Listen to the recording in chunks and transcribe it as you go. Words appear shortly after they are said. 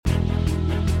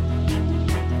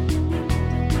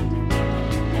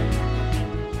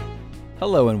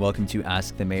Hello and welcome to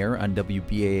Ask the Mayor on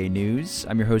WBAA News.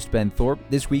 I'm your host, Ben Thorpe.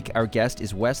 This week, our guest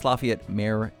is West Lafayette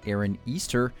Mayor Erin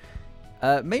Easter.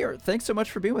 Mayor, thanks so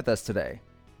much for being with us today.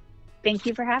 Thank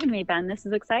you for having me, Ben. This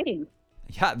is exciting.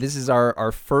 Yeah, this is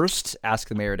our first Ask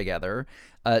the Mayor together.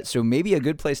 So maybe a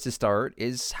good place to start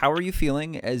is, how are you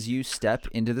feeling as you step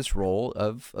into this role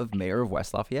of Mayor of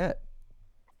West Lafayette?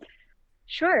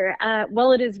 Sure.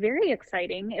 Well, it is very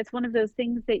exciting. It's one of those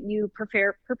things that you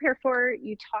prepare for.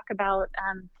 You talk about,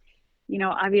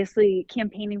 obviously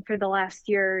campaigning for the last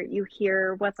year. You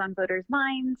hear what's on voters'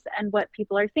 minds and what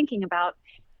people are thinking about.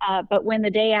 But when the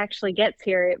day actually gets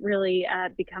here, it really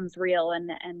becomes real, and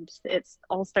it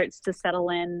all starts to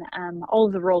settle in. All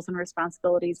of the roles and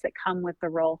responsibilities that come with the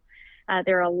role.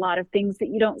 There are a lot of things that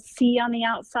you don't see on the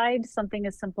outside. Something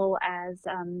as simple as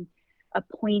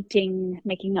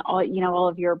making all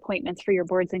of your appointments for your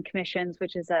boards and commissions,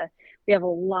 which is we have a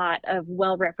lot of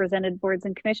well-represented boards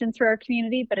and commissions for our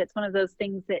community, but it's one of those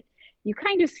things that you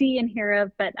kind of see and hear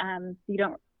of, but you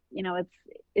don't,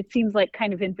 it seems like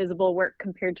kind of invisible work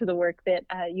compared to the work that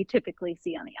you typically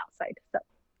see on the outside. So.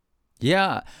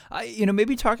 Yeah,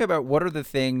 maybe talk about what are the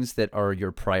things that are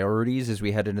your priorities as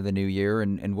we head into the new year,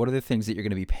 and what are the things that you're going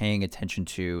to be paying attention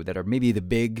to that are maybe the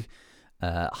big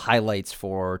highlights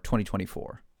for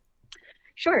 2024?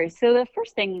 Sure. So the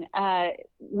first thing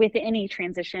with any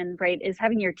transition, right, is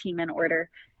having your team in order,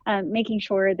 making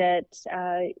sure that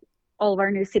all of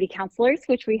our new city councilors,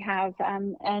 which we have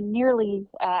a nearly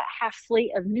half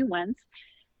slate of new ones,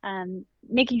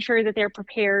 making sure that they're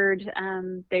prepared.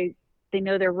 They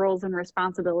know their roles and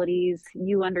responsibilities.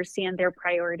 You understand their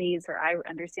priorities, or I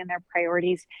understand their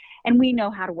priorities, and we know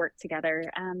how to work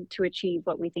together to achieve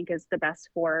what we think is the best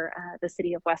for the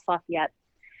city of West Lafayette.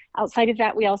 Outside of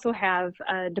that, we also have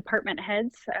department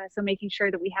heads, so making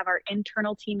sure that we have our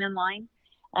internal team in line,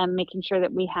 making sure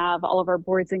that we have all of our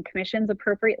boards and commissions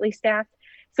appropriately staffed.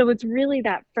 So it's really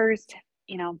that first,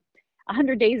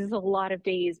 100 days is a lot of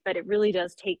days, but it really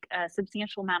does take a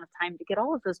substantial amount of time to get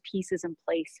all of those pieces in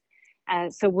place.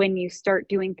 So when you start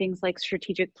doing things like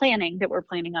strategic planning that we're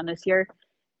planning on this year,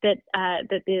 that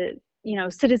the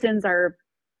citizens are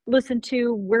listened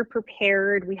to, we're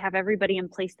prepared, we have everybody in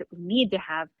place that we need to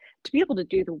have to be able to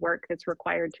do the work that's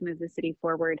required to move the city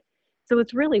forward. So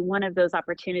it's really one of those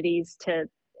opportunities to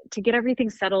get everything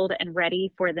settled and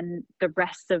ready for the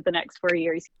rest of the next 4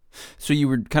 years. So you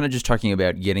were kind of just talking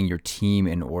about getting your team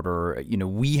in order.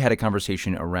 We had a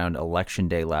conversation around Election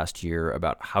Day last year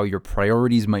about how your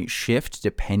priorities might shift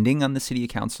depending on the city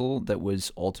council that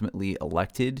was ultimately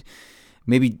elected.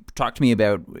 Maybe talk to me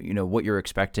about, what you're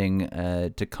expecting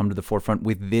to come to the forefront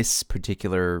with this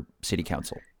particular city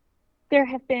council. There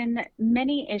have been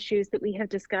many issues that we have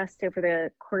discussed over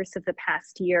the course of the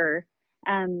past year.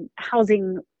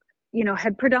 Housing,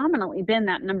 had predominantly been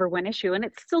that number one issue, and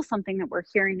it's still something that we're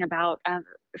hearing about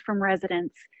from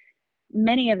residents.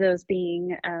 Many of those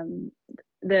being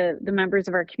the members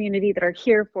of our community that are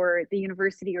here for the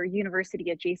university or university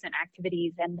adjacent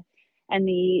activities, and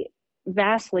the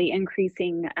vastly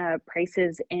increasing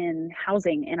prices in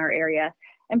housing in our area.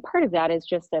 And part of that is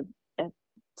just a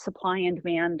supply and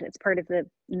demand. It's part of the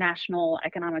national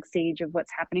economic stage of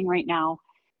what's happening right now.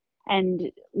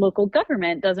 And local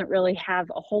government doesn't really have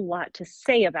a whole lot to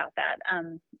say about that.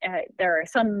 There are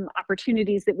some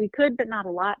opportunities that we could, but not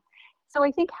a lot. So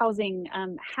I think housing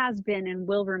has been and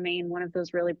will remain one of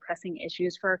those really pressing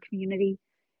issues for our community.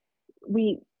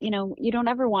 You don't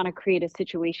ever want to create a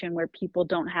situation where people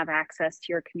don't have access to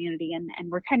your community, and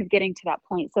we're kind of getting to that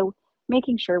point. So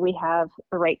making sure we have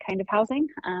the right kind of housing,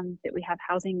 that we have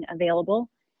housing available,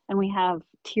 and we have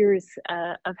tiers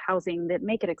of housing that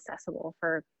make it accessible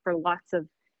for lots of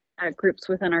groups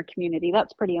within our community.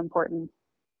 That's pretty important.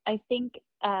 I think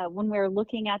when we're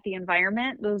looking at the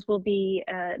environment, those will be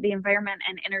the environment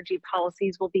and energy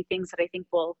policies will be things that I think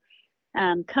will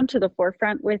come to the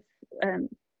forefront with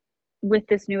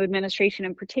this new administration,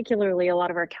 and particularly a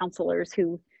lot of our counselors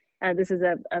who this is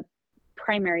a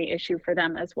primary issue for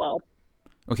them as well.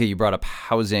 Okay, you brought up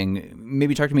housing.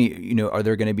 Maybe talk to me, are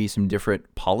there going to be some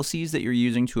different policies that you're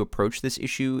using to approach this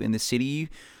issue in the city?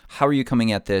 How are you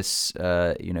coming at this, in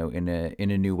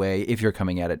a new way, if you're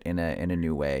coming at it in a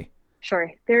new way?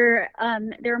 Sure. There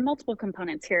are multiple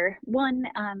components here. One,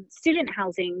 student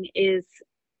housing is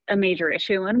a major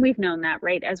issue, and we've known that,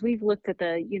 right? As we've looked at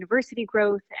the university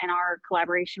growth and our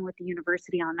collaboration with the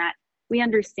university on that, we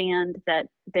understand that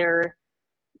there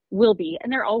will be,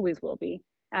 and there always will be,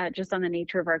 just on the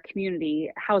nature of our community,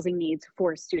 housing needs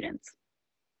for students.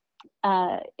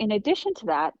 In addition to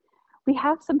that, we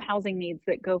have some housing needs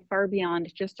that go far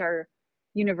beyond just our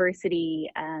university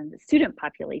student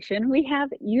population, we have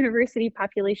university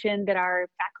population that are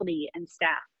faculty and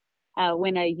staff.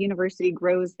 When a university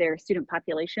grows their student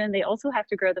population, they also have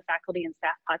to grow the faculty and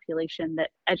staff population that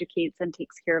educates and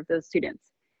takes care of those students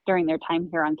during their time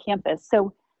here on campus.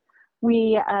 So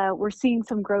we're seeing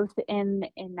some growth in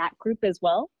that group as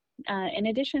well. In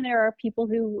addition, there are people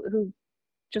who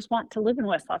just want to live in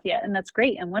West Lafayette, and that's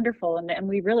great and wonderful, and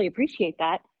we really appreciate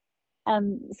that.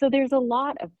 So there's a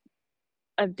lot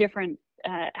of different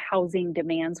housing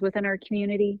demands within our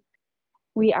community.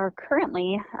 We are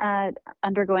currently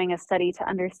undergoing a study to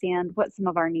understand what some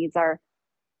of our needs are,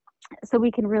 so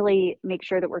we can really make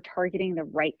sure that we're targeting the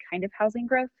right kind of housing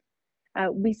growth.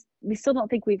 We still don't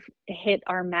think we've hit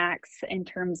our max in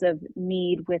terms of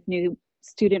need with new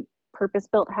student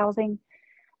purpose-built housing,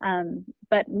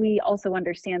 but we also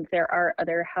understand there are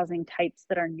other housing types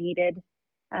that are needed,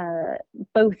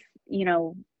 both,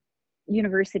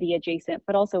 university adjacent,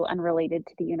 but also unrelated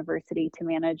to the university, to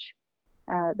manage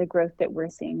the growth that we're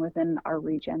seeing within our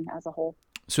region as a whole.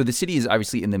 So the city is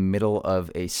obviously in the middle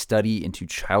of a study into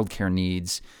childcare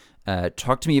needs.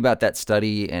 Talk to me about that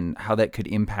study and how that could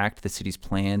impact the city's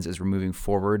plans as we're moving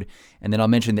forward. And then I'll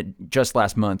mention that just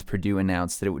last month, Purdue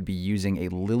announced that it would be using a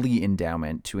Lilly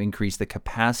endowment to increase the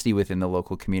capacity within the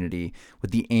local community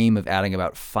with the aim of adding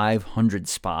about 500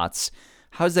 spots.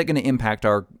 How's that going to impact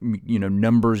our,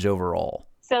 numbers overall?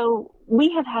 So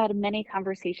we have had many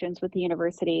conversations with the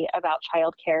university about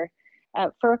childcare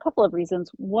for a couple of reasons.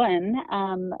 One,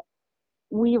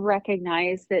 we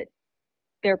recognize that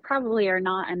there probably are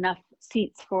not enough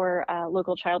seats for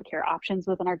local childcare options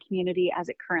within our community as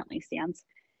it currently stands.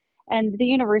 And the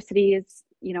university is,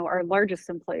 our largest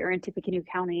employer in Tippecanoe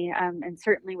County, and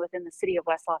certainly within the city of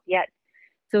West Lafayette.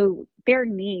 So their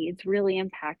needs really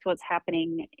impact what's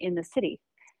happening in the city.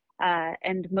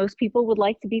 And most people would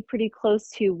like to be pretty close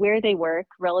to where they work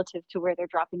relative to where they're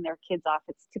dropping their kids off.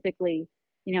 It's typically,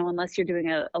 unless you're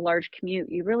doing a large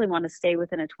commute, you really want to stay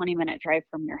within a 20-minute drive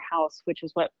from your house, which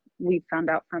is what we found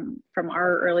out from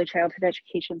our early childhood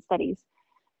education studies.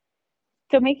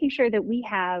 So making sure that we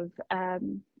have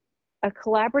a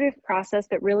collaborative process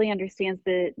that really understands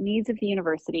the needs of the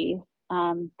university,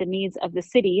 the needs of the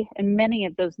city, and many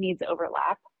of those needs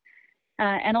overlap,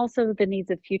 and also the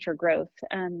needs of future growth.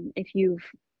 If you've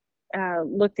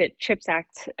looked at CHIPS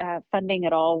Act funding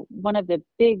at all, one of the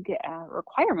big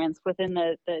requirements within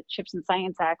the CHIPS and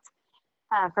Science Act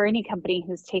for any company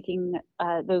who's taking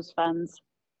those funds,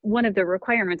 one of the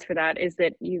requirements for that is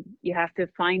that you have to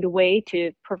find a way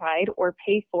to provide or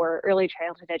pay for early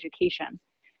childhood education.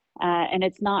 And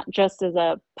it's not just as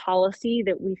a policy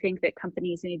that we think that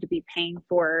companies need to be paying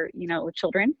for,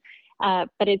 children,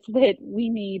 but it's that we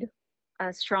need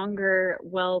a stronger,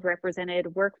 well-represented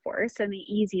workforce. And the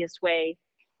easiest way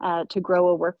to grow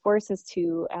a workforce is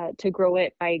to grow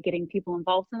it by getting people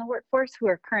involved in the workforce who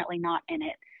are currently not in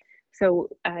it. So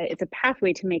it's a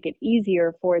pathway to make it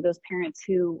easier for those parents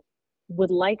who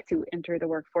would like to enter the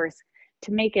workforce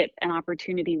to make it an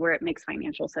opportunity where it makes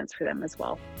financial sense for them as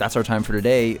well. That's our time for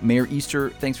today. Mayor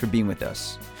Easter, thanks for being with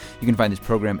us. You can find this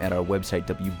program at our website,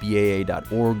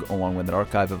 wbaa.org, along with an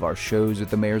archive of our shows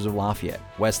with the mayors of Lafayette,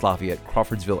 West Lafayette,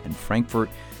 Crawfordsville, and Frankfort.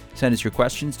 Send us your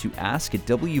questions to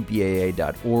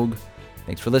ask@wbaa.org.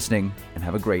 Thanks for listening, and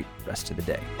have a great rest of the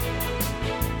day.